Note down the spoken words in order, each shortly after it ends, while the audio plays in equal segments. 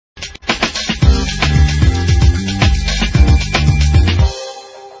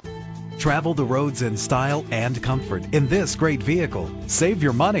Travel the roads in style and comfort in this great vehicle. Save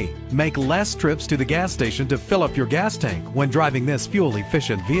your money. Make less trips to the gas station to fill up your gas tank when driving this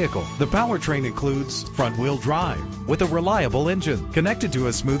fuel-efficient vehicle. The powertrain includes front-wheel drive with a reliable engine connected to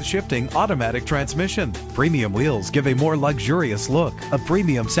a smooth shifting automatic transmission. Premium wheels give a more luxurious look. A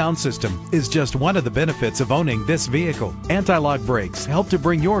premium sound system is just one of the benefits of owning this vehicle. Anti-lock brakes help to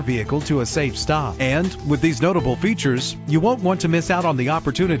bring your vehicle to a safe stop. And with these notable features, you won't want to miss out on the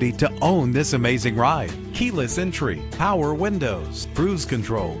opportunity to own this amazing ride. Keyless entry, power windows, cruise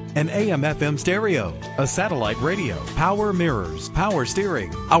control, an AM/FM stereo, a satellite radio, power mirrors, power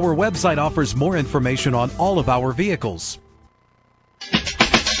steering. Our website offers more information on all of our vehicles.